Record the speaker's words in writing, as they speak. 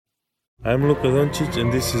I'm Luka Doncic,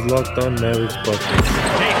 and this is Locked On Mavericks podcast.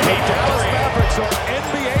 The Dallas Mavericks are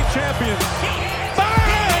NBA champions.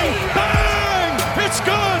 Bang! Bang! It's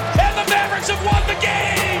good! And the Mavericks have won the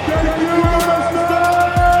game!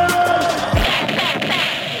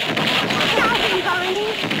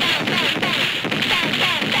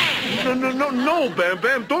 No, Bam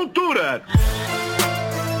Bam, don't do that!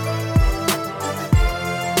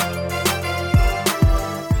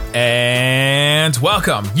 And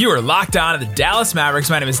welcome. You are locked on to the Dallas Mavericks.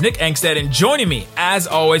 My name is Nick Engstead, and joining me, as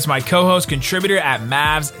always, my co-host, contributor at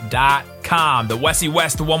Mavs.com, the Westy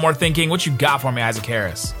West, the One More Thinking. What you got for me, Isaac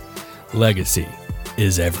Harris? Legacy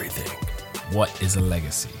is everything. What is a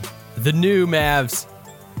legacy? The new Mavs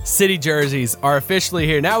city jerseys are officially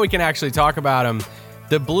here. Now we can actually talk about them.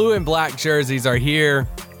 The blue and black jerseys are here.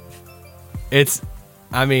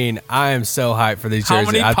 I am so hyped for these jerseys.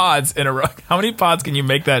 How many pods in a row? How many pods can you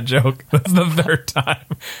make that joke? That's the third time.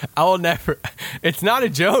 I will never. It's not a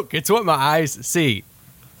joke. It's what my eyes see.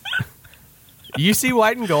 You see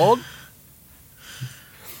white and gold?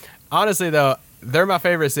 Honestly, though, they're my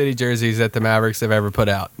favorite city jerseys that the Mavericks have ever put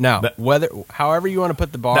out. Now, however you want to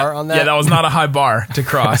put the bar on that. Yeah, that was not a high bar to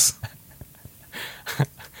cross.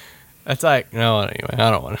 That's like, no, anyway,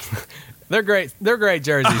 I don't want to. They're great. They're great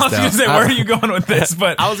jerseys. I was going to say, where are you going with this?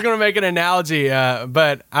 But I was going to make an analogy,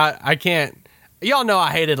 but I can't. Y'all know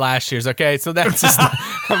I hated last year's, okay? So that's just,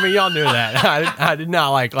 y'all knew that. I did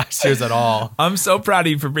not like last year's at all. I'm so proud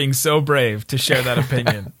of you for being so brave to share that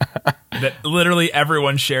opinion that literally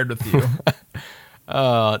everyone shared with you.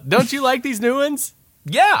 Don't you like these new ones?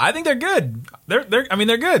 Yeah, I think they're good. They're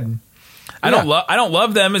good. I don't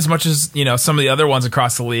love them as much as, some of the other ones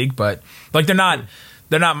across the league, but like they're not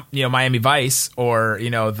Miami Vice or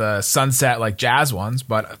the Sunset Jazz ones,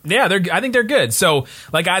 but yeah, I think they're good. So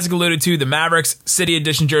like Isaac alluded to, the Mavericks City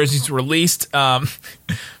Edition jerseys released.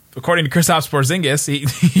 According to Kristaps Porzingis,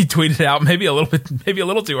 he tweeted out maybe a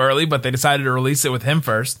little too early, but they decided to release it with him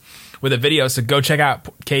first with a video. So go check out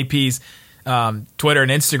KP's Twitter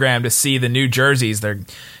and Instagram to see the new jerseys. They're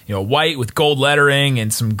white with gold lettering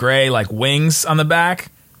and some gray wings on the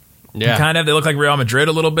back. Yeah, kind of. They look like Real Madrid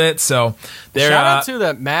a little bit. So they're shout out to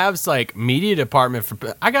the Mavs media department for.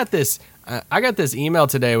 I got this email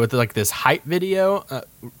today with this hype video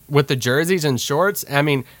with the jerseys and shorts. I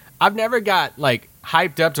mean, I've never got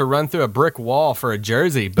hyped up to run through a brick wall for a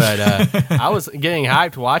jersey, but I was getting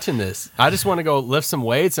hyped watching this. I just want to go lift some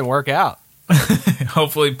weights and work out.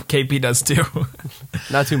 Hopefully KP does too.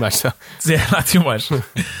 Not too much though. Yeah, not too much.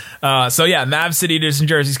 So yeah, Mav City Edition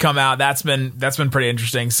jerseys come out. That's been pretty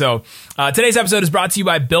interesting. So today's episode is brought to you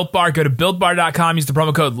by Built Bar. Go to BuiltBar.com, use the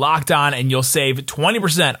promo code LOCKEDON, and you'll save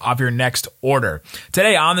 20% off your next order.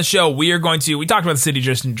 Today on the show, we talked about the City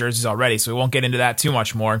Edition jerseys already, so we won't get into that too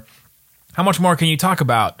much more. How much more can you talk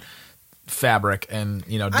about fabric and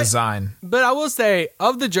design? But I will say,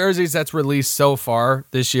 of the jerseys that's released so far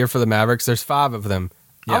this year for the Mavericks, there's 5 of them.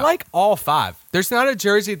 Yeah. I like all 5. There's not a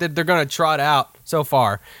jersey that they're going to trot out so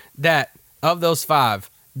far that of those 5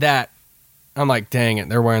 that I'm like, dang it,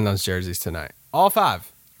 they're wearing those jerseys tonight. All 5.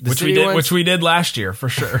 Which we did last year for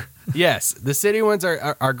sure. Yes, the city ones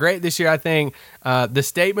are great this year. I think the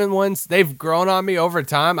statement ones, they've grown on me over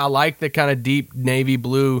time. I like the kind of deep navy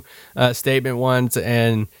blue statement ones,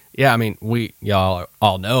 and yeah, I mean, y'all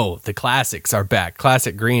all know the classics are back.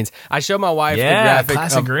 Classic greens. I showed my wife the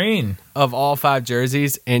graphic green of all 5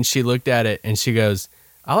 jerseys, and she looked at it and she goes,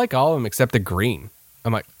 "I like all of them except the green."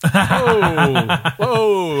 I'm like,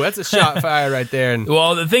 whoa, that's a shot fired right there. And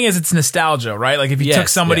well, the thing is, it's nostalgia, right? Like if you took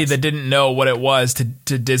somebody that didn't know what it was to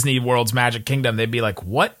Disney World's Magic Kingdom, they'd be like,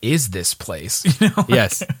 "What is this place?"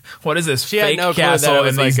 Yes. What is this fake castle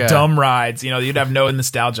and these dumb rides? You'd have no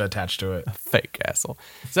nostalgia attached to it. Fake castle.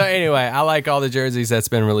 So anyway, I like all the jerseys that's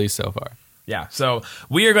been released so far. Yeah, so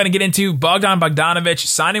we are going to get into Bogdan Bogdanovic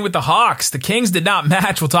signing with the Hawks. The Kings did not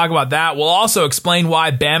match. We'll talk about that. We'll also explain why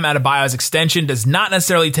Bam Adebayo's extension does not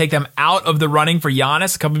necessarily take them out of the running for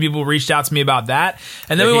Giannis. A couple of people reached out to me about that.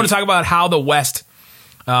 And then we want to talk about how the West...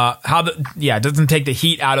 it doesn't take the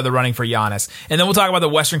heat out of the running for Giannis. And then we'll talk about the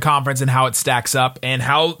Western Conference and how it stacks up and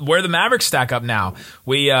where the Mavericks stack up now.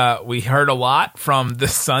 We heard a lot from the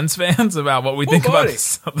Suns fans about what we think about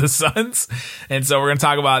the Suns. And so we're going to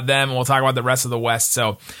talk about them and we'll talk about the rest of the West.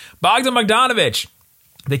 So Bogdan Bogdanovic,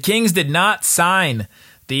 the Kings did not sign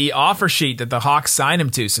the offer sheet that the Hawks signed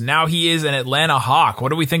him to. So now he is an Atlanta Hawk. What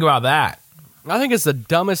do we think about that? I think it's the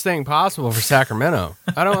dumbest thing possible for Sacramento.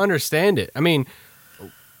 I don't understand it. I mean,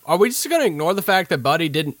 are we just going to ignore the fact that Buddy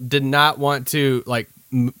did not want to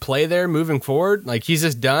play there moving forward? Like, he's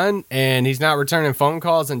just done and he's not returning phone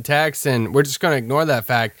calls and texts, and we're just going to ignore that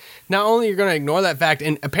fact. Not only you're going to ignore that fact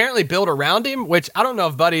and apparently build around him, which I don't know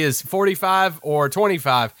if Buddy is 45 or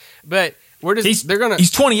 25, but he's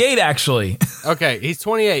 28 actually. Okay, he's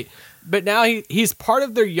 28. But now he's part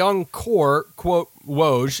of their young core, quote,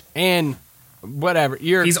 Woj, and whatever.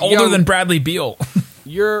 He's older than Bradley Beal.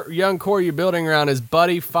 Your young core you're building around is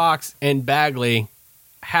Buddy, Fox, and Bagley.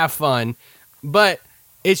 Have fun. But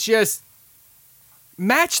it's just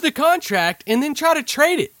match the contract and then try to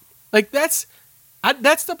trade it. Like, that's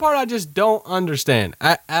the part I just don't understand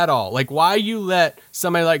at all. Like, why you let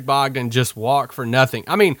somebody like Bogdan just walk for nothing?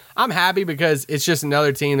 I mean, I'm happy because it's just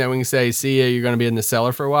another team that we can say, see ya, you're going to be in the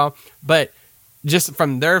cellar for a while. But just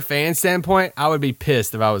from their fan standpoint, I would be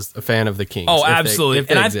pissed if I was a fan of the Kings. Oh, absolutely. If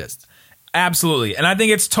they exist. Absolutely. And I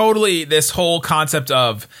think it's totally this whole concept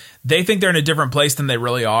of they think they're in a different place than they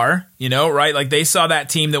really are, right? Like, they saw that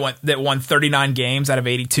team that won 39 games out of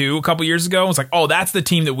 82 a couple years ago. It's like, oh, that's the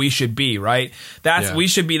team that we should be, right? We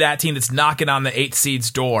should be that team that's knocking on the 8th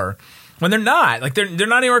seed's door. When they're not. Like, they're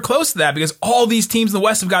not anywhere close to that because all these teams in the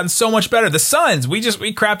West have gotten so much better. The Suns, we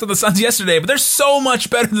crapped on the Suns yesterday, but they're so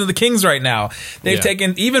much better than the Kings right now. They've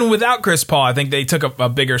taken, even without Chris Paul, I think they took a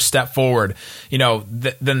bigger step forward,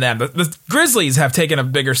 than them. The Grizzlies have taken a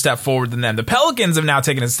bigger step forward than them. The Pelicans have now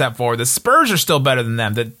taken a step forward. The Spurs are still better than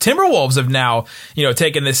them. The Timberwolves have now,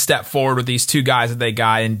 taken this step forward with these two guys that they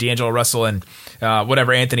got in D'Angelo Russell and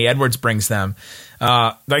whatever Anthony Edwards brings them.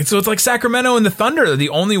 So it's like Sacramento and the Thunder are the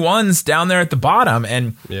only ones down there at the bottom.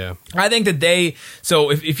 And I think that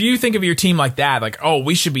so if you think of your team like that, like, oh,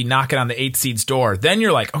 we should be knocking on the 8th seed's door, then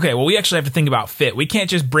you're like, okay, well, we actually have to think about fit. We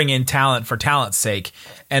can't just bring in talent for talent's sake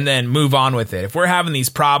and then move on with it. If we're having these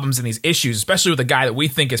problems and these issues, especially with a guy that we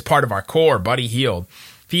think is part of our core, Buddy Hield,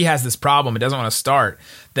 if he has this problem and doesn't want to start,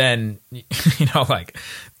 then,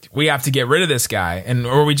 we have to get rid of this guy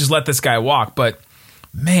or we just let this guy walk. But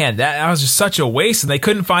man, that was just such a waste. And they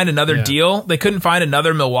couldn't find another deal. They couldn't find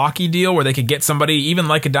another Milwaukee deal where they could get somebody, even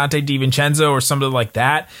like a Dante DiVincenzo or somebody like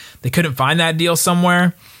that. They couldn't find that deal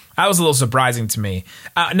somewhere. That was a little surprising to me.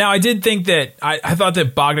 Now, I did think that I thought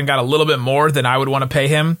that Bogdan got a little bit more than I would want to pay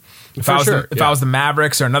him if I was the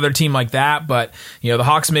Mavericks or another team like that. But, the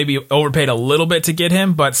Hawks maybe overpaid a little bit to get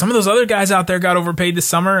him. But some of those other guys out there got overpaid this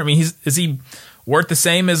summer. I mean, is he worth the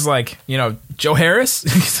same as, like, Joe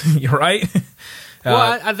Harris? You're right.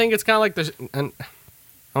 Well, I think it's kind of like I don't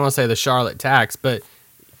want to say the Charlotte tax, but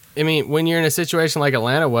I mean, when you're in a situation like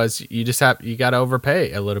Atlanta was, you got to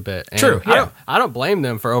overpay a little bit. And true. Yeah. I don't blame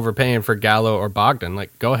them for overpaying for Gallo or Bogdan.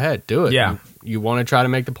 Like, go ahead, do it. Yeah. You want to try to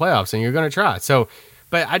make the playoffs, and you're going to try. So,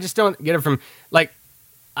 but I just don't get it from, like,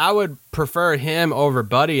 I would prefer him over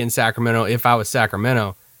Buddy in Sacramento if I was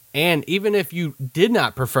Sacramento. And even if you did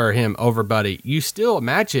not prefer him over Buddy, you still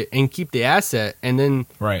match it and keep the asset and then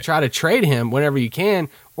try to trade him whenever you can.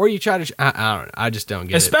 Or you try to, I don't know. I just don't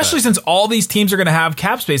get Especially since all these teams are going to have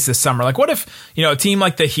cap space this summer. Like, what if, a team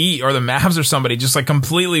like the Heat or the Mavs or somebody just like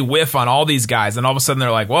completely whiff on all these guys, and all of a sudden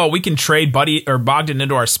they're like, well, we can trade Buddy or Bogdan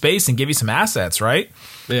into our space and give you some assets, right?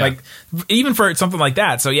 Yeah. Like, even for something like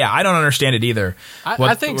that. So, yeah, I don't understand it either.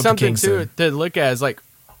 I think something to look at is like,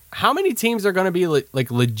 how many teams are going to be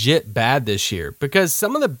like legit bad this year? Because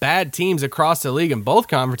some of the bad teams across the league in both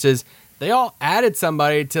conferences, they all added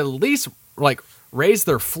somebody to at least like raise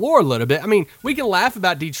their floor a little bit. I mean, we can laugh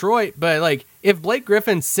about Detroit, but like if Blake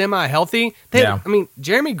Griffin's semi-healthy, I mean,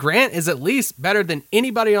 Jeremy Grant is at least better than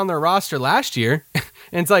anybody on their roster last year.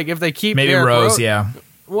 And it's like if they keep maybe Derrick Rose, yeah.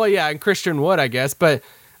 Well, yeah, and Christian Wood, I guess, but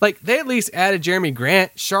like they at least added Jeremy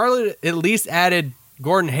Grant. Charlotte at least added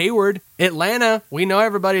Gordon Hayward. Atlanta, we know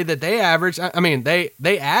everybody that they averaged. I mean, they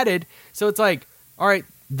added. So it's like, all right,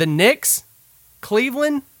 the Knicks,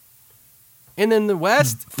 Cleveland, and then the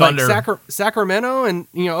West, Thunder, like Sacramento,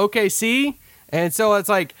 and OKC. And so it's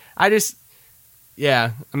like, I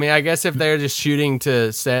mean, I guess if they're just shooting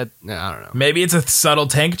to set, I don't know. Maybe it's a subtle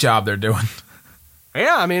tank job they're doing.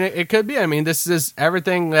 Yeah, I mean, it could be. I mean, this is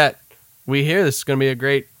everything that we hear. This is going to be a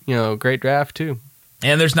great draft too.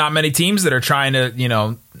 And there's not many teams that are trying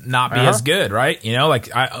to, not be as good, right?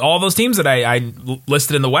 All those teams that I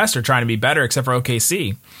listed in the West are trying to be better, except for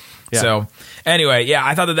OKC. Yeah. So anyway, yeah,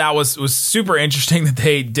 I thought that was super interesting that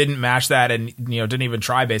they didn't match that and didn't even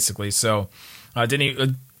try basically. So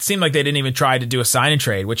it seemed like they didn't even try to do a sign and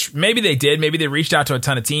trade, which maybe they did. Maybe they reached out to a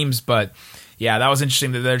ton of teams, but yeah, that was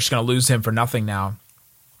interesting that they're just going to lose him for nothing now.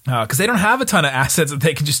 because they don't have a ton of assets that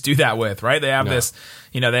they can just do that with, right? They have this,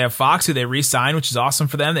 they have Fox, who they re-signed, which is awesome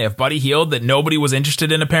for them. They have Buddy Hield, that nobody was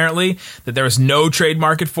interested in, apparently, that there was no trade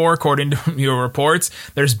market for, according to your reports.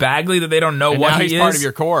 There's Bagley, that they don't know what he is. Now he's part of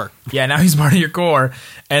your core. Yeah, now he's part of your core.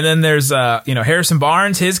 And then there's, Harrison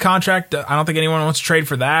Barnes, his contract. I don't think anyone wants to trade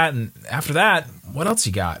for that. And after that, what else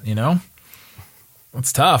you got,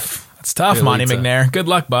 It's tough. It's tough, really Monty McNair. Good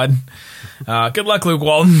luck, bud. Good luck, Luke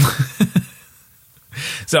Walton.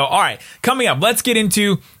 So, all right, coming up, let's get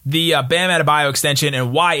into the Bam Adebayo extension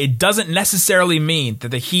and why it doesn't necessarily mean that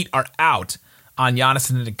the Heat are out on Giannis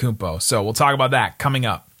Antetokounmpo. So we'll talk about that coming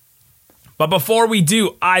up. But before we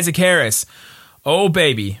do, Isaac Harris, oh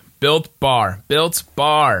baby, Built Bar.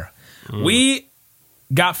 We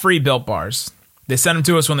got free Built Bars. They sent them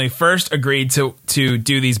to us when they first agreed to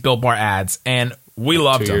do these Built Bar ads, and we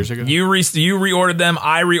loved 2 years them. ago. You reordered them.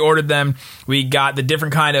 I reordered them. We got the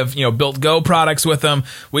different kind of Built Go products with them.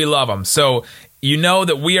 We love them. So you know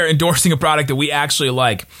that we are endorsing a product that we actually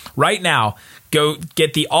like. Right now, go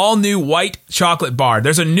get the all-new white chocolate bar.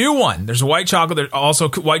 There's a new one. There's a white chocolate. There's also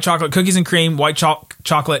white chocolate cookies and cream, white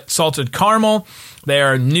chocolate salted caramel.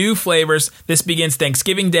 There are new flavors. This begins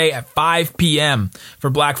Thanksgiving Day at 5 p.m.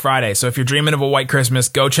 for Black Friday. So if you're dreaming of a white Christmas,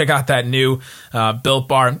 go check out that new Built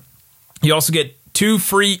Bar. You also get 2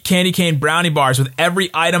 free candy cane brownie bars with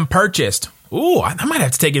every item purchased. Ooh, I might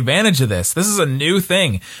have to take advantage of this. This is a new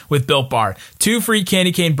thing with Built Bar. 2 free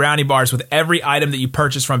candy cane brownie bars with every item that you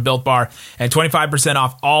purchase from Built Bar, and 25%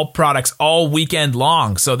 off all products all weekend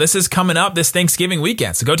long. So this is coming up this Thanksgiving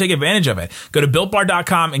weekend. So go take advantage of it. Go to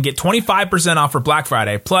BuiltBar.com and get 25% off for Black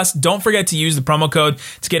Friday. Plus, don't forget to use the promo code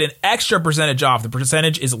to get an extra percentage off. The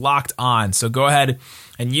percentage is locked on. So go ahead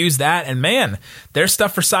and use that. And man, there's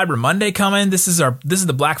stuff for Cyber Monday coming. This is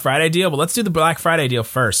the Black Friday deal, but let's do the Black Friday deal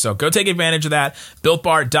first. So go take advantage of that.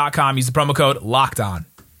 BuiltBar.com. Use the promo code LOCKEDON.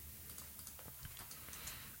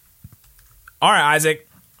 All right, Isaac.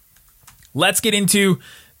 Let's get into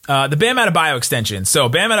the Bam Adebayo extension. So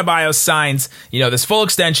Bam Adebayo signs, this full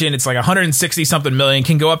extension. It's like 160 something million,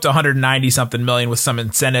 can go up to 190 something million with some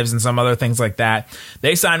incentives and some other things like that.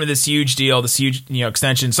 They signed with this huge deal, this huge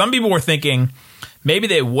extension. Some people were thinking maybe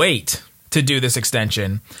they wait to do this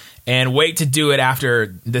extension and wait to do it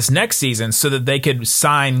after this next season so that they could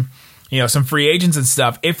sign, some free agents and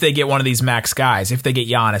stuff if they get one of these max guys, if they get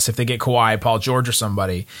Giannis, if they get Kawhi, Paul George or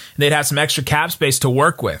somebody. They'd have some extra cap space to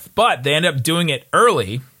work with. But they end up doing it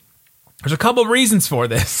early. There's a couple of reasons for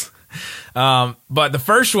this. But the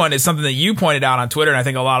first one is something that you pointed out on Twitter, and I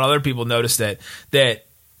think a lot of other people noticed it, that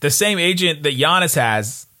the same agent that Giannis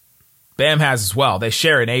has, Bam has as well. They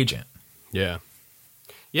share an agent. Yeah.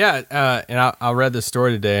 Yeah, and I read this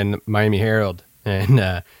story today in the Miami Herald,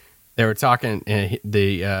 and they were talking, and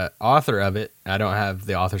the author of it, I don't have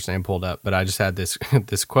the author's name pulled up, but I just had this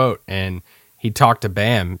this quote, and he talked to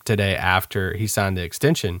Bam today after he signed the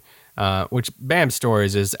extension, which Bam's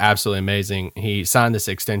stories is absolutely amazing. He signed this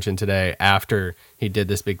extension today after he did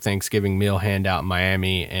this big Thanksgiving meal handout in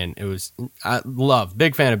Miami, and it was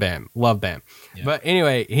big fan of Bam, love Bam. Yeah. But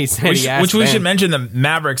anyway, he said which we should mention the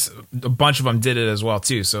Mavericks, a bunch of them did it as well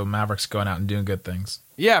too. So Mavericks going out and doing good things.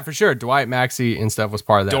 Yeah, for sure. Dwight Maxey and stuff was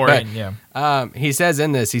part of that. Dorian, yeah. He says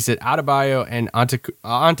in this, he said Adebayo and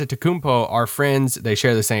Antetokounmpo are friends. They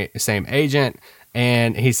share the same agent.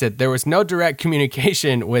 And he said there was no direct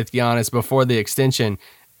communication with Giannis before the extension.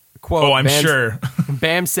 Quote, I'm sure.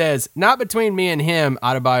 Bam says, not between me and him,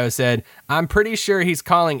 Adebayo said. I'm pretty sure he's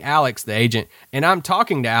calling Alex, the agent, and I'm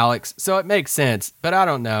talking to Alex, so it makes sense, but I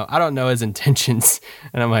don't know. I don't know his intentions.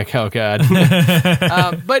 And I'm like, oh, God.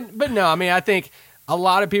 But no, I mean, I think a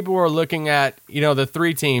lot of people were looking at, the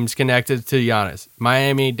 3 teams connected to Giannis,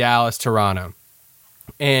 Miami, Dallas, Toronto.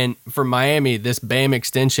 And for Miami, this Bam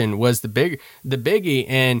extension was the biggie.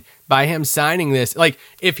 And by him signing this, like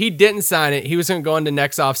if he didn't sign it, he was going to go into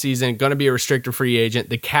next offseason, going to be a restricted free agent.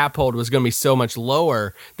 The cap hold was going to be so much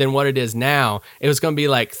lower than what it is now. It was going to be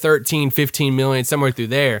like 13, 15 million, somewhere through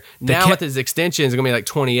there. Now with his extension, it's going to be like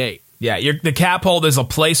 28. Yeah, the cap hold is a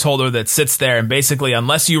placeholder that sits there, and basically,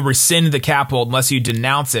 unless you rescind the cap hold, unless you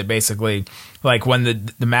denounce it, basically, like when the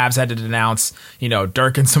Mavs had to denounce,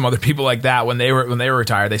 Dirk and some other people like that when they were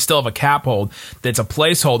retired, they still have a cap hold that's a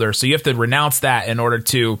placeholder, so you have to renounce that in order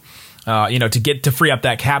to, to free up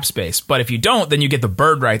that cap space. But if you don't, then you get the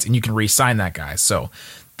bird rights and you can re-sign that guy. So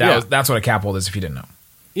that's what a cap hold is, if you didn't know.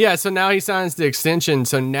 Yeah, so now he signs the extension,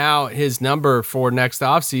 so now his number for next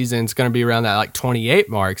offseason is going to be around that like 28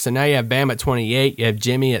 mark. So now you have Bam at 28, you have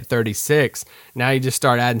Jimmy at 36. Now you just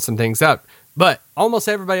start adding some things up. But almost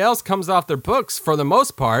everybody else comes off their books for the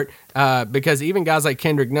most part, because even guys like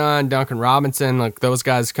Kendrick Nunn, Duncan Robinson, like those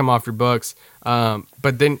guys come off your books. But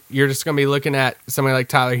then you're just going to be looking at somebody like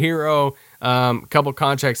Tyler Hero, a couple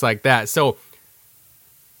contracts like that. So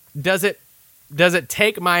does it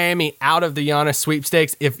take Miami out of the Giannis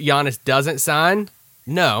sweepstakes if Giannis doesn't sign?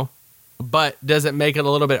 No. But does it make it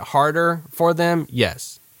a little bit harder for them?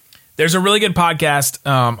 Yes. There's a really good podcast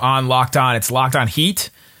on Locked On. It's Locked On Heat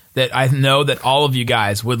that I know that all of you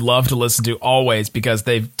guys would love to listen to always because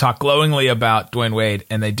they've talked glowingly about Dwayne Wade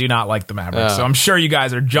and they do not like the Mavericks. So I'm sure you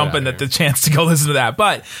guys are jumping at the chance to go listen to that.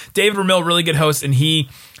 But David Ramil, really good host, and he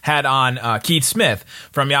had on Keith Smith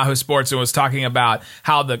from Yahoo Sports and was talking about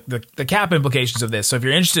how the cap implications of this. So if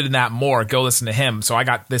you're interested in that more, go listen to him. So I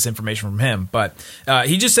got this information from him. But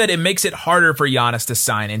he just said it makes it harder for Giannis to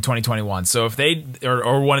sign in 2021. So if they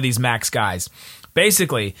or one of these max guys,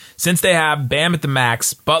 basically, since they have Bam at the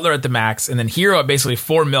max, Butler at the max, and then Hero at basically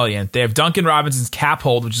 $4 million, they have Duncan Robinson's cap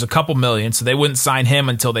hold, which is a couple million, so they wouldn't sign him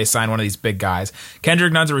until they sign one of these big guys.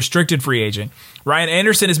 Kendrick Nunn's a restricted free agent. Ryan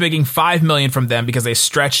Anderson is making $5 million from them because they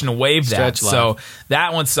stretched and waived that. So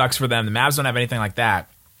that one sucks for them. The Mavs don't have anything like that.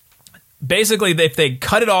 Basically, if they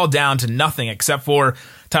cut it all down to nothing except for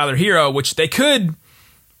Tyler Hero, which they could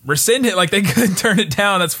rescind it, like they could turn it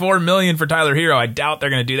down. That's $4 million for Tyler Hero. I doubt they're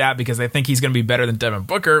going to do that because they think he's going to be better than Devin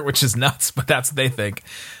Booker, which is nuts, but that's what they think.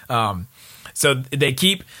 So they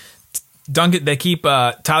keep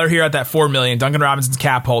Tyler Hero at that $4 million. Duncan Robinson's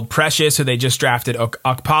cap hold. Precious, who they just drafted.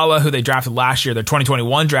 Okpala, who they drafted last year, their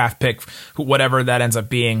 2021 draft pick, whatever that ends up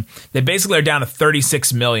being. They basically are down to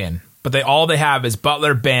 $36 million. But all they have is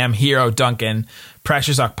Butler, Bam, Hero, Duncan,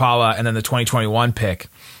 Precious, Okpala, and then the 2021 pick.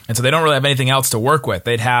 And so they don't really have anything else to work with.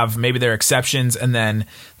 They'd have maybe their exceptions, and then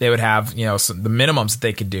they would have, the minimums that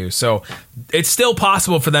they could do. So it's still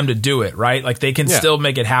possible for them to do it, right? Like they can still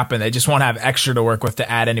make it happen. They just won't have extra to work with to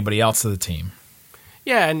add anybody else to the team.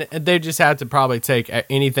 Yeah, and they just have to probably take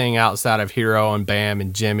anything outside of Hero and Bam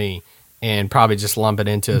and Jimmy and probably just lump it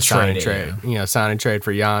into a sign and trade. Sign and trade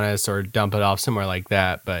for Giannis or dump it off somewhere like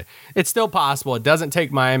that. But it's still possible. It doesn't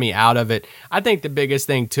take Miami out of it. I think the biggest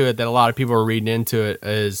thing to it that a lot of people are reading into it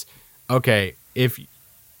is, okay, if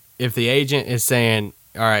the agent is saying,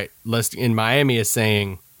 all right, Miami is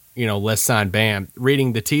saying, let's sign Bam,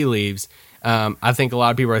 reading the tea leaves, I think a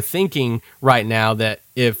lot of people are thinking right now that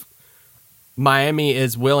if Miami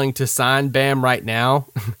is willing to sign Bam right now,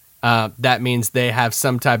 that means they have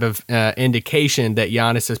some type of indication that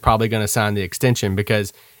Giannis is probably going to sign the extension.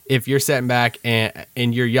 Because if you're sitting back and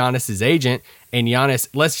you're Giannis's agent, and Giannis,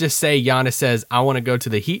 let's just say Giannis says, I want to go to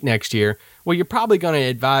the Heat next year, well, you're probably going to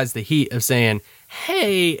advise the Heat of saying,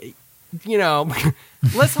 hey,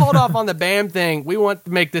 let's hold off on the Bam thing. We want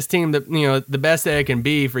to make this team the best that it can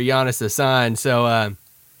be for Giannis to sign. So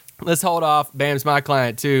let's hold off. Bam's my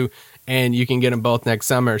client too, and you can get them both next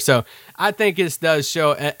summer. So I think this does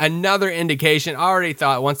show another indication. I already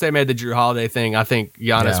thought once they made the Drew Holiday thing, I think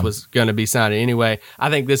Giannis was going to be signed anyway. I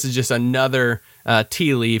think this is just another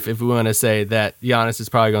tea leaf, if we want to say that Giannis is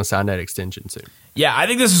probably going to sign that extension soon. Yeah, I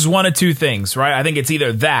think this is one of two things, right? I think it's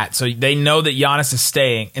either that, so they know that Giannis is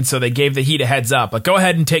staying, and so they gave the Heat a heads up. Like, go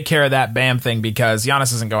ahead and take care of that Bam thing because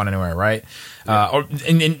Giannis isn't going anywhere, right? Yeah.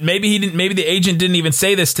 And maybe he didn't. Maybe the agent didn't even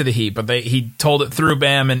say this to the Heat, but he told it through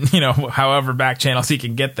Bam, and however back channels he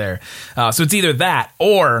can get there. So it's either that,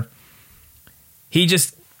 or he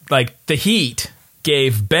just the Heat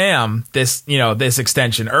gave Bam this this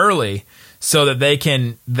extension early, so that they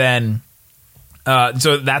can then.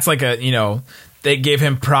 So that's they gave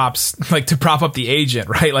him props to prop up the agent,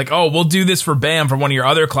 right? Like, oh, we'll do this for Bam for one of your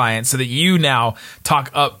other clients so that you now talk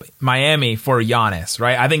up Miami for Giannis,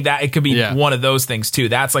 right? I think that it could be one of those things too.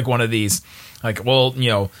 That's one of these, grease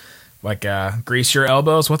your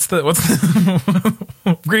elbows. What's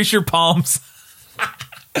the grease your palms.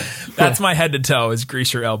 That's my head to toe is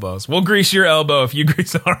grease your elbows. We'll grease your elbow if you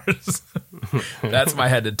grease ours. That's my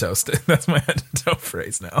head to toe. That's my head to toe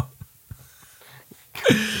phrase now.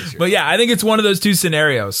 But yeah, I think it's one of those two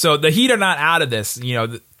scenarios. So the Heat are not out of this.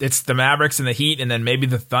 It's the Mavericks and the Heat, and then maybe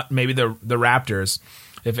the Raptors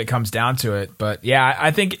if it comes down to it. But yeah,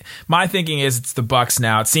 I think my thinking is it's the Bucks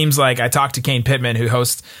now. It seems like I talked to Kane Pittman, who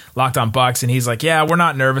hosts Locked On Bucks, and he's like, yeah, we're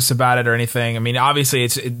not nervous about it or anything. I mean, obviously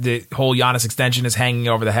the whole Giannis extension is hanging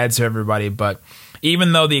over the heads of everybody, but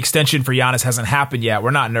even though the extension for Giannis hasn't happened yet,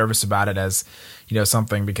 we're not nervous about it as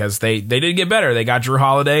something because they did get better. They got Drew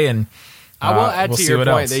Holiday, and I will add to your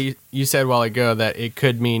point that you said a while ago that it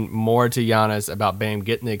could mean more to Giannis about Bam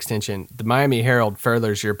getting the extension. The Miami Herald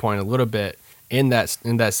furthers your point a little bit in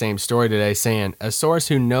that same story today, saying a source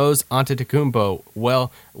who knows Antetokounmpo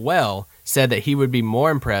well said that he would be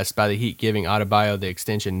more impressed by the Heat giving Adebayo the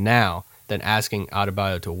extension now than asking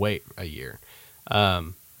Adebayo to wait a year.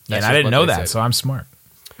 And I didn't know that, so I'm smart.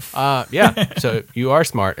 Yeah, so you are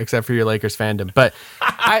smart, except for your Lakers fandom. But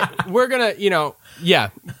we're going to,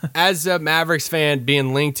 as a Mavericks fan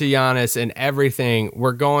being linked to Giannis and everything,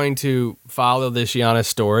 we're going to follow this Giannis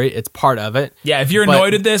story. It's part of it. Yeah, if you're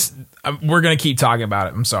annoyed at this, we're going to keep talking about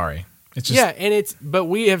it. I'm sorry. It's just, but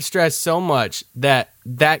we have stressed so much that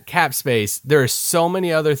cap space, there are so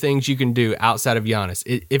many other things you can do outside of Giannis.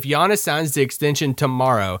 If Giannis signs the extension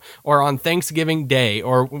tomorrow or on Thanksgiving Day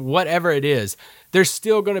or whatever it is, there's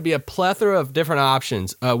still going to be a plethora of different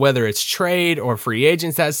options, whether it's trade or free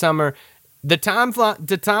agents that summer. The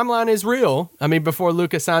timeline is real. I mean, before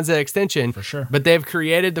Luka signs that extension. For sure. But they've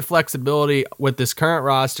created the flexibility with this current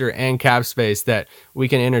roster and cap space that we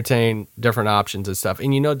can entertain different options and stuff.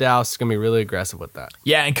 And Dallas is going to be really aggressive with that.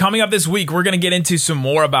 Yeah, and coming up this week, we're going to get into some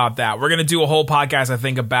more about that. We're going to do a whole podcast, I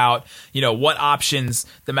think, about, what options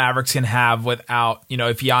the Mavericks can have without,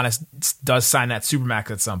 if Giannis does sign that Supermax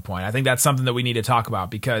at some point. I think that's something that we need to talk about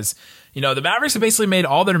because, the Mavericks have basically made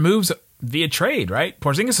all their moves via trade, right?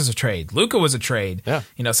 Porzingis is a trade. Luka was a trade.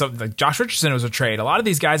 Yeah. So like Josh Richardson was a trade. A lot of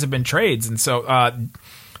these guys have been trades. And so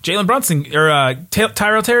Jalen Brunson or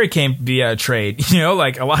Tyrell Terry came via a trade. A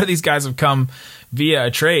lot of these guys have come via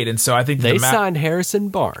a trade. And so I think they signed Harrison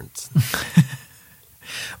Barnes.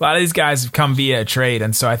 A lot of these guys have come via a trade.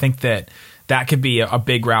 And so I think that could be a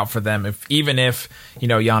big route for them, even if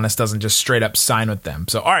Giannis doesn't just straight up sign with them.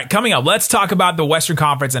 So, all right, coming up, let's talk about the Western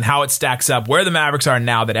Conference and how it stacks up, where the Mavericks are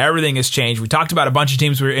now that everything has changed. We talked about a bunch of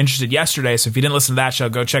teams we were interested yesterday, so if you didn't listen to that show,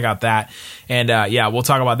 go check out that. And, we'll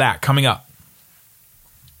talk about that coming up.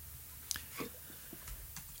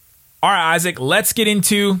 All right, Isaac, let's get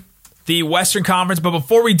into the Western Conference. But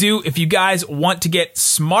before we do, if you guys want to get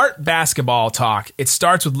smart basketball talk, it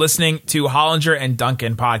starts with listening to Hollinger and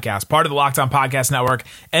Duncan podcast, part of the Locked On Podcast Network.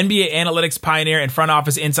 NBA analytics pioneer and front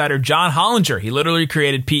office insider John Hollinger. He literally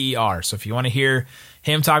created PER. So if you want to hear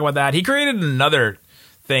him talk about that, he created another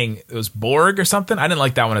thing. It was Borg or something. I didn't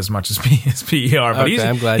like that one as much as PER,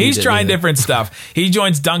 but he's trying different stuff. He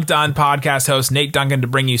joins Dunked On podcast host Nate Duncan to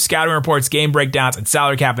bring you scouting reports, game breakdowns, and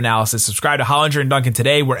salary cap analysis. Subscribe to Hollinger and Duncan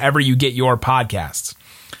today, wherever you get your podcasts.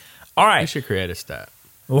 All right. We should create a stat.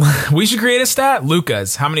 We should create a stat?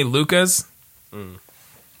 Lukas. How many Lukas?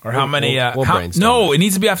 Or how many... no, it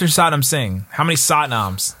needs to be after Satnam Singh. How many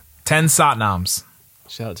Satnams? 10 Satnams.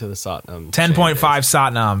 Shout out to the Satnam. 10.5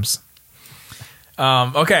 Satnams.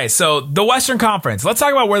 Okay, so the Western Conference. Let's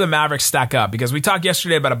talk about where the Mavericks stack up because we talked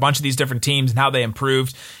yesterday about a bunch of these different teams and how they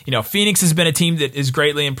improved. Phoenix has been a team that is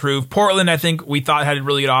greatly improved. Portland, I think we thought had a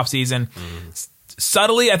really good offseason.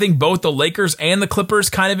 Subtly, I think both the Lakers and the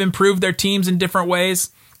Clippers kind of improved their teams in different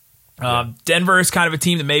ways. Denver is kind of a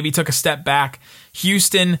team that maybe took a step back.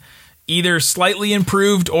 Houston either slightly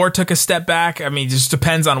improved or took a step back. I mean, it just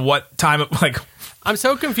depends on what time I'm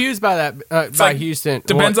so confused by that, by Houston.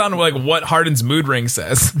 Depends on what Harden's mood ring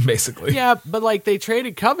says, basically. Yeah, but they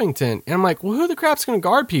traded Covington, and I'm like, well, who the crap's going to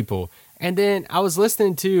guard people? And then I was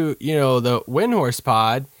listening to, the Windhorse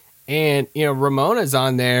pod, and, Ramona's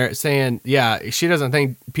on there saying, yeah, she doesn't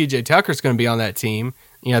think PJ Tucker's going to be on that team,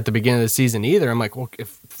 at the beginning of the season either. I'm like, well,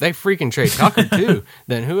 if they freaking trade Tucker too,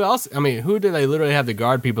 then who else? I mean, who do they literally have to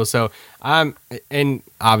guard people? So and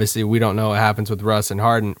obviously we don't know what happens with Russ and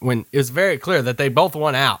Harden when it was very clear that they both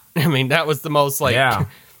won out. I mean, that was the most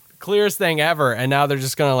clearest thing ever. And now they're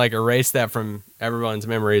just going to erase that from everyone's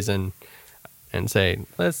memories and say,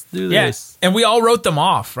 let's do this. And we all wrote them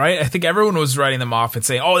off, right? I think everyone was writing them off and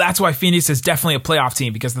saying, oh, that's why Phoenix is definitely a playoff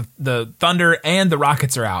team because the Thunder and the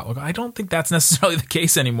Rockets are out. Look, I don't think that's necessarily the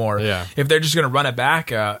case anymore. Yeah. If they're just going to run it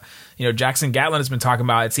back, Jackson Gatlin has been talking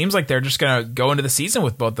about, it seems like they're just going to go into the season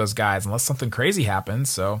with both those guys unless something crazy happens.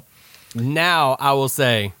 So now I will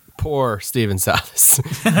say, poor Steven Silas.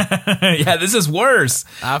 Yeah, this is worse.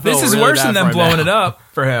 This is worse than them blowing it up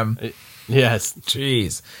for him. Yes.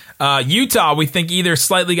 Jeez. Utah, we think either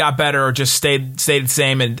slightly got better or just stayed the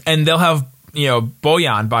same, and they'll have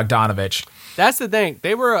Bojan Bogdanovic. That's the thing.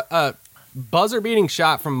 They were a buzzer-beating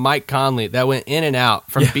shot from Mike Conley that went in and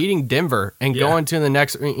out from beating Denver and going to the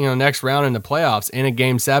next round in the playoffs in a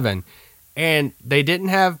Game 7, and they didn't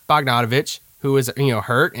have Bogdanovic, who was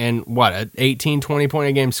hurt and an 18, 20 point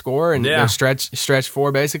a game scorer and stretch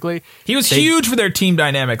 4 basically. He was huge for their team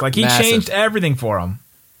dynamic. He massive. Changed everything for them.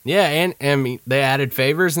 Yeah, and I mean, they added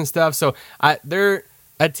Favors and stuff. So they're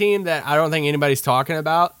a team that I don't think anybody's talking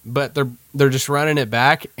about, but they're just running it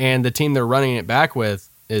back, and the team they're running it back with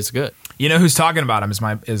is good. You know who's talking about him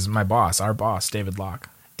is my boss, our boss, David Locke.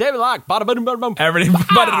 David Locke. Everything.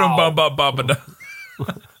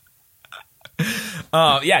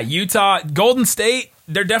 Yeah, Utah, Golden State,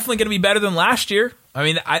 they're definitely going to be better than last year. I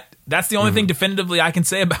mean, that's the only thing definitively I can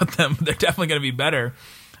say about them. They're definitely going to be better.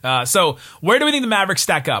 So where do we think the Mavericks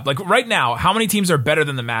stack up? Like right now, how many teams are better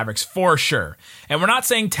than the Mavericks for sure? And we're not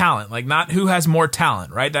saying talent, like not who has more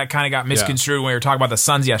talent, right? That kind of got misconstrued when we were talking about the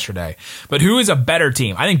Suns yesterday. But who is a better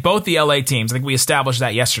team? I think both the LA teams. I think we established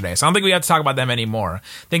that yesterday. So I don't think we have to talk about them anymore.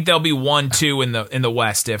 I think they'll be 1-2 in the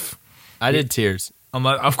West. If I did tears.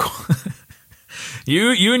 Unless, of course,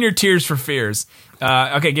 you and your tears for fears.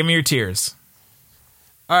 Okay, give me your tiers.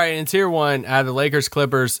 All right, in tier 1, I have the Lakers,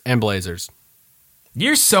 Clippers, and Blazers.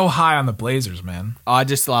 You're so high on the Blazers, man. I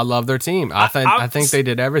love their team. I think they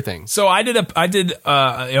did everything. So I did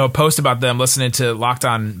a post about them listening to Locked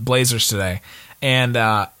On Blazers today, and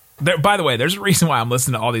by the way, there's a reason why I'm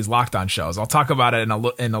listening to all these Locked On shows. I'll talk about it in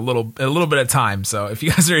a little bit of time. So if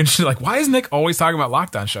you guys are interested, like, why is Nick always talking about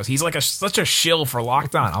Locked On shows? He's like such a shill for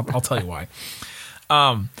Locked On. I'll tell you why.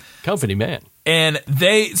 Company man. And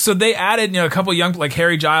they added, a couple young, like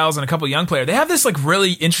Harry Giles and a couple young players. They have this like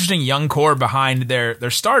really interesting young core behind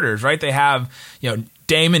their starters, right? They have, Dame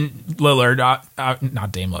Lillard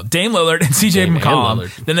and CJ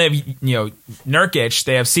McCollum. Then they have, Nurkic.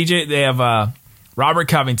 They have CJ. They have Robert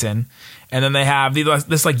Covington, and then they have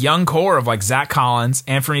this like young core of like Zach Collins,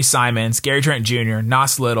 Anthony Simons, Gary Trent Jr.,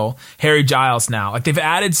 Nas Little, Harry Giles. Now, like they've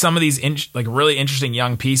added some of these like really interesting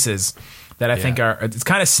young pieces that I think it's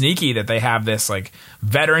kind of sneaky that they have this like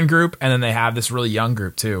veteran group and then they have this really young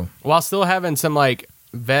group too. While still having some like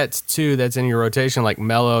vets too that's in your rotation, like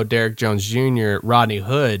Melo, Derrick Jones Jr., Rodney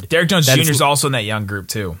Hood. Derrick Jones Jr. is also in that young group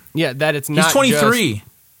too. Yeah, that it's not. He's 23.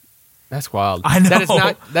 That's wild. I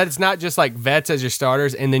know. That it's not just like vets as your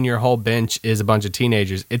starters and then your whole bench is a bunch of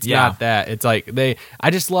teenagers. It's not that. It's like I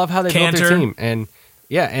just love how they built their team. And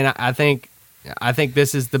I think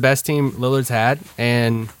this is the best team Lillard's had,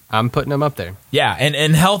 and I'm putting them up there. Yeah,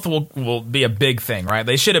 and health will be a big thing, right?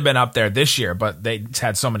 They should have been up there this year, but they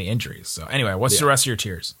had so many injuries. So anyway, what's the rest of your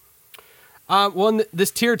tiers? Well,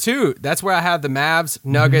 this tier 2, that's where I have the Mavs,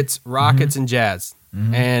 Nuggets, Rockets, and Jazz.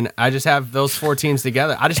 And I just have those 4 teams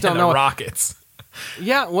together. I just don't know. Rockets.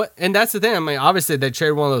 Yeah, and that's the thing. I mean, obviously they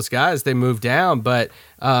traded one of those guys. They moved down, but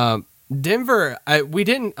Denver, I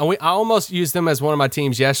almost used them as one of my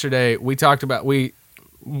teams yesterday. We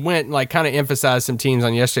went like kind of emphasized some teams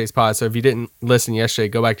on yesterday's pod. So if you didn't listen yesterday,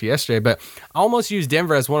 go back to yesterday. But I almost used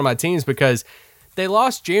Denver as one of my teams because they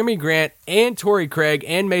lost Jeremy Grant and Torrey Craig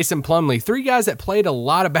and Mason Plumlee, 3 guys that played a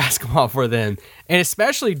lot of basketball for them, and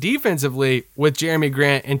especially defensively with Jeremy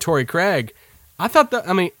Grant and Torrey Craig. I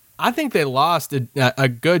think they lost a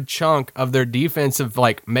good chunk of their defensive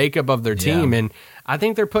like makeup of their team, and I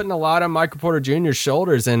think they're putting a lot on Michael Porter Jr.'s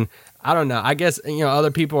shoulders. And I don't know. I guess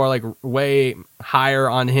other people are like way higher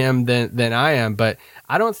on him than I am, but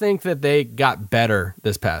I don't think that they got better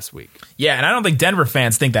this past week. Yeah, and I don't think Denver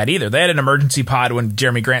fans think that either. They had an emergency pod when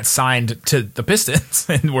Jeremy Grant signed to the Pistons,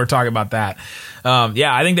 and we're talking about that.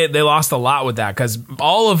 I think they lost a lot with that because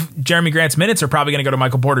all of Jeremy Grant's minutes are probably going to go to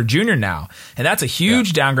Michael Porter Jr. now, and that's a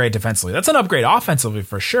huge downgrade defensively. That's an upgrade offensively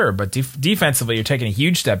for sure, but defensively you're taking a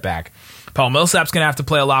huge step back. Paul Millsap's going to have to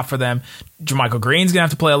play a lot for them. JaMychal Green's going to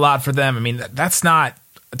have to play a lot for them. I mean, that's not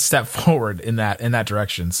a step forward in that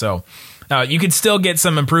direction. So you could still get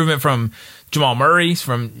some improvement from Jamal Murray,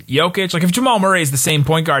 from Jokic. Like if Jamal Murray is the same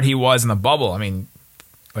point guard he was in the bubble, I mean,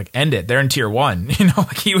 like end it. They're in tier 1.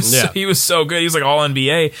 Like he was so good. He was like all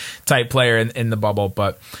NBA type player in the bubble.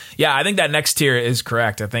 But yeah, I think that next tier is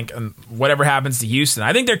correct. I think whatever happens to Houston,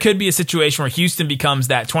 I think there could be a situation where Houston becomes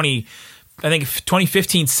that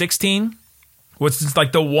 2015-16. It's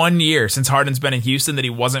like the 1 year since Harden's been in Houston that he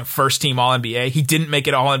wasn't first team All NBA. He didn't make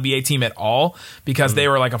it All NBA team at all because they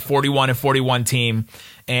were like a 41-41 team,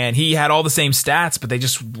 and he had all the same stats, but they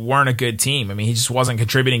just weren't a good team. I mean, he just wasn't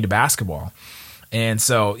contributing to basketball. And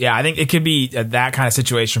so, yeah, I think it could be that kind of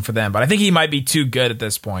situation for them. But I think he might be too good at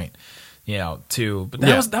this point, But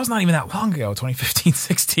that was not even that long ago,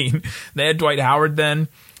 2015-16. They had Dwight Howard then.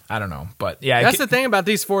 I don't know, but yeah. That's the thing about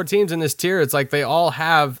these 4 teams in this tier. It's like they all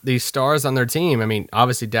have these stars on their team. I mean,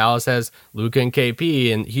 obviously Dallas has Luka and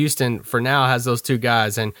KP, and Houston for now has those 2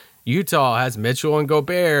 guys, and Utah has Mitchell and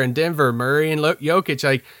Gobert, and Denver, Murray and Jokic.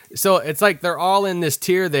 Like, so it's like they're all in this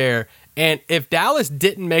tier there. And if Dallas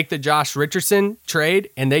didn't make the Josh Richardson trade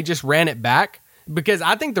and they just ran it back, because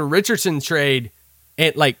I think the Richardson trade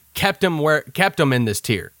kept them in this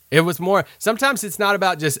tier. It was more, sometimes it's not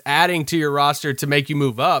about just adding to your roster to make you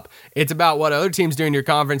move up. It's about what other teams do in your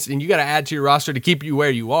conference, and you got to add to your roster to keep you where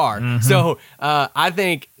you are. Mm-hmm. So I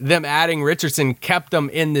think them adding Richardson kept them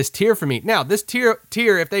in this tier for me. Now, this tier,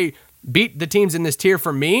 if they beat the teams in this tier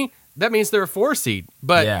for me, that means they're a 4 seed.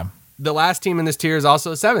 But the last team in this tier is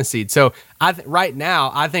also a 7th seed. So right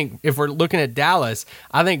now, I think if we're looking at Dallas,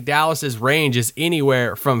 I think Dallas's range is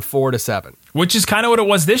anywhere from 4 to 7. Which is kind of what it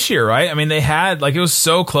was this year, right? I mean, they had, like, it was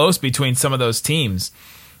so close between some of those teams,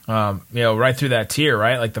 right through that tier,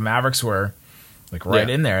 right? Like the Mavericks were like right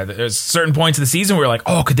in there. There's certain points of the season where we're like,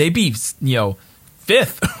 oh, could they be,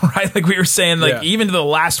 5th, right? Like we were saying, like even to the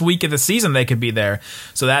last week of the season, they could be there.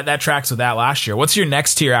 So that tracks with that last year. What's your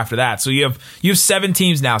next tier after that? So you have 7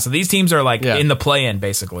 teams now. So these teams are like in the play-in,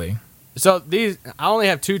 basically. So I only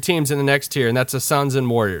have 2 teams in the next tier, and that's the Suns and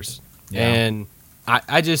Warriors. Yeah. And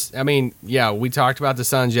we talked about the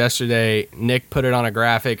Suns yesterday. Nick put it on a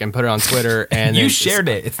graphic and put it on Twitter, and you shared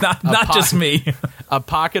it. It's not just me. A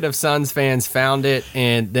pocket of Suns fans found it,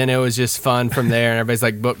 and then it was just fun from there. And everybody's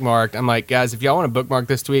like bookmarked. I'm like, guys, if y'all want to bookmark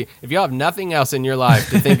this tweet, if y'all have nothing else in your life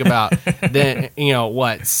to think about, then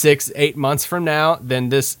 6-8 months from now, then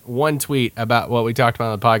this one tweet about what we talked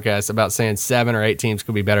about on the podcast about saying 7 or 8 teams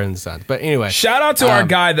could be better than the Suns. But anyway, shout out to our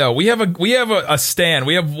guy though. We have a stand.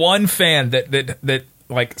 We have one fan that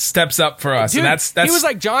like steps up for us. Dude, and that's he was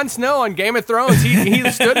like Jon Snow on Game of Thrones. He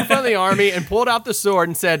stood in front of the army and pulled out the sword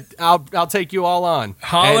and said, "I'll take you all on."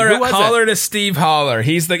 Holler to Steve Holler.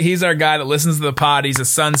 He's our guy that listens to the pod. He's a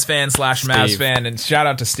Suns fan / Mavs fan, and shout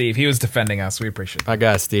out to Steve. He was defending us. We appreciate it. I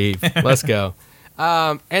got Steve. Let's go.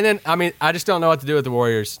 And then I just don't know what to do with the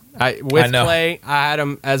Warriors. With Clay, I had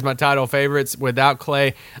them as my title favorites. Without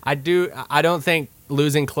Clay, I don't think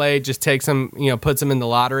losing Clay just takes him, puts him in the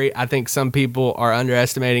lottery. I think some people are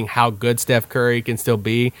underestimating how good Steph Curry can still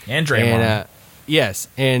be. And Draymond. Yes.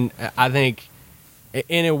 And I think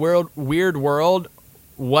in a weird world,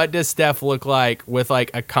 what does Steph look like with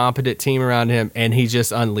like a competent team around him and he's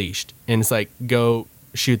just unleashed? And it's like, go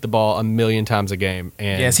shoot the ball 1,000,000 times a game.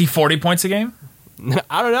 And is he 40 points a game?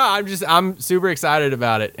 I don't know. I'm super excited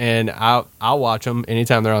about it. And I'll watch them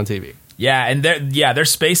anytime they're on TV. Yeah, and their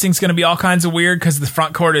spacing's going to be all kinds of weird because the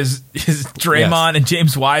front court is Draymond and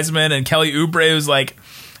James Wiseman and Kelly Oubre, who's like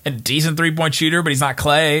a decent 3-point shooter, but he's not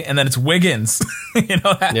Clay, and then it's Wiggins.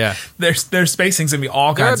 Their spacing's going to be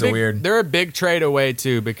all kinds of weird. They're a big trade away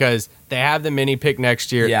too because they have the mini pick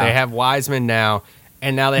next year. Yeah. They have Wiseman now,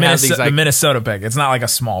 and now they have these the Minnesota pick. It's not like a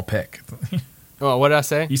small pick. Oh, what did I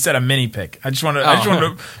say? You said a mini pick. I just wanted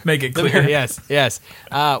to make it clear. Yes.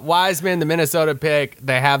 Wiseman, the Minnesota pick,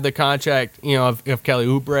 they have the contract, of Kelly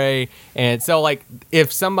Oubre. And so, like,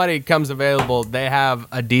 if somebody comes available, they have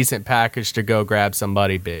a decent package to go grab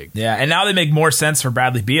somebody big. Yeah, and now they make more sense for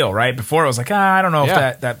Bradley Beal, right? Before it was like, I don't know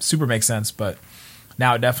if that super makes sense, but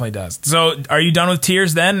now it definitely does. So, are you done with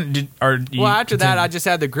tiers then? After that, I just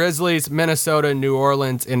had the Grizzlies, Minnesota, New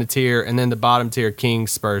Orleans in a tier, and then the bottom tier,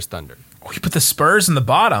 Kings, Spurs, Thunder. We put the Spurs in the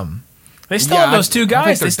bottom. They still have those two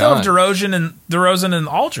guys. They still have DeRozan and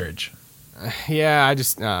Aldridge. Yeah,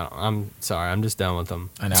 I'm sorry. I'm just done with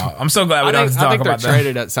them. I know. I'm so glad we don't have to talk about that. I think they're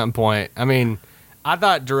traded at some point. I mean, I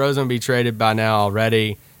thought DeRozan would be traded by now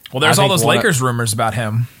already. Well, there's all those Lakers rumors about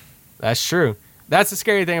him. That's true. That's the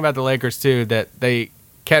scary thing about the Lakers, too, that they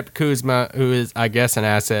kept Kuzma, who is, I guess, an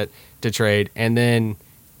asset to trade. And then,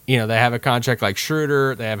 they have a contract like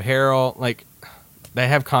Schroeder. They have Harrell. Like, they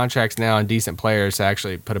have contracts now and decent players to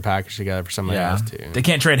actually put a package together for somebody else too. They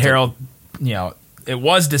can't trade Harold. It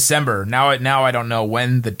was December. Now I don't know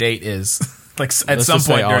when the date is. Like at some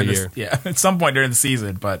point during at some point during the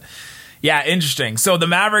season. But yeah, interesting. So the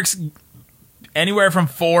Mavericks, anywhere from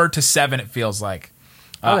 4 to 7, it feels like.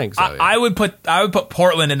 I think so. Yeah. I would put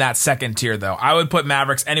Portland in that second tier though. I would put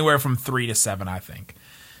Mavericks anywhere from 3 to 7. I think.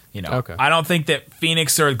 Okay. I don't think that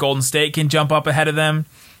Phoenix or Golden State can jump up ahead of them.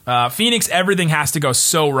 Phoenix, everything has to go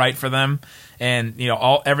so right for them, and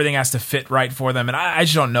everything has to fit right for them. And I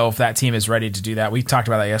just don't know if that team is ready to do that. We talked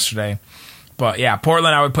about that yesterday, but yeah,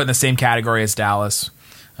 Portland I would put in the same category as Dallas.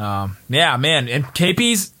 Yeah, man, and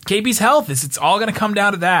KP's health it's all going to come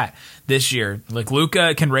down to that this year. Like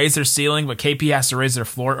Luka can raise their ceiling, but KP has to raise their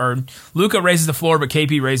floor. Or Luka raises the floor, but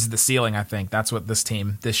KP raises the ceiling. I think that's what this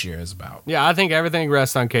team this year is about. Yeah, I think everything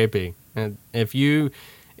rests on KP, and if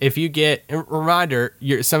you get a reminder,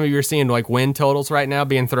 some of you are seeing like win totals right now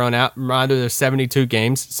being thrown out. Reminder, there's 72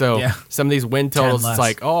 games, so some of these win totals, it's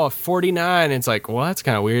like 49. And it's like, well, that's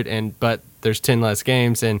kind of weird. But there's 10 less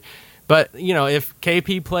games, but if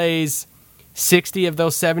KP plays 60 of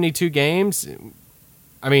those 72 games,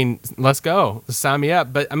 I mean, let's go, sign me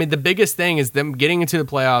up. But I mean, the biggest thing is them getting into the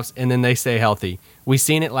playoffs and then they stay healthy. We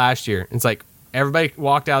seen it last year. It's like. Everybody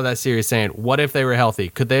walked out of that series saying, what if they were healthy?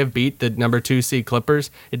 Could they have beat the number 2 seed Clippers?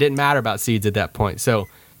 It didn't matter about seeds at that point. So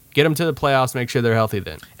Get them to the playoffs. Make sure they're healthy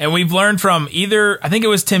then. And we've learned from I think it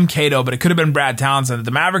was Tim Cato, but it could have been Brad Townsend, that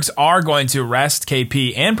the Mavericks are going to rest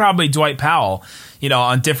KP and probably Dwight Powell,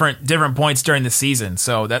 on different points during the season.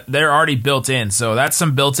 So that they're already built in. So that's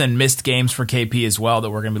some built-in missed games for KP as well that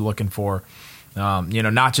we're going to be looking for,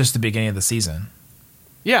 not just the beginning of the season.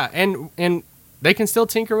 Yeah, and they can still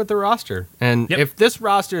tinker with the roster. And Yep. if this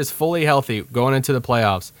roster is fully healthy going into the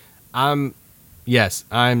playoffs, I'm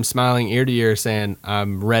smiling ear to ear saying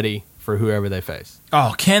I'm ready for whoever they face.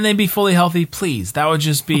 Oh, can they be fully healthy? Please. That would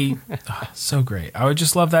just be so great. I would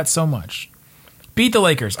just love that so much. Beat the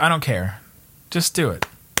Lakers. I don't care. Just do it.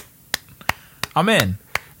 I'm in.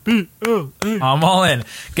 I'm all in.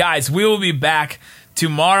 Guys, we will be back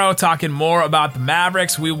tomorrow talking more about the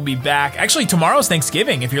Mavericks. We will be back. Actually, tomorrow's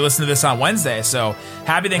Thanksgiving if you're listening to this on Wednesday. So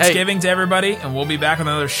happy Thanksgiving to everybody. And we'll be back with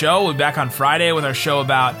another show. We'll be back on Friday with our show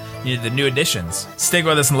about the new additions. Stick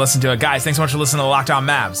with us and listen to it. Guys, thanks so much for listening to Locked On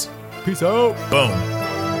Mavs. Peace out. Boom.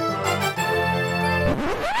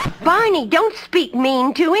 Barney, don't speak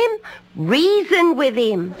mean to him. Reason with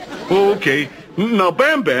him. Okay. Now,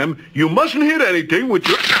 Bam Bam, you mustn't hit anything with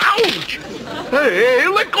your... Ouch! Hey,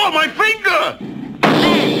 let go of my finger!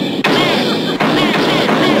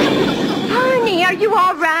 Barney, are you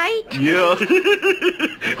all right? Yeah.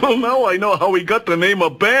 Well, now I know how he got the name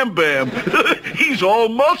of Bam Bam. He's all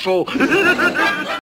muscle.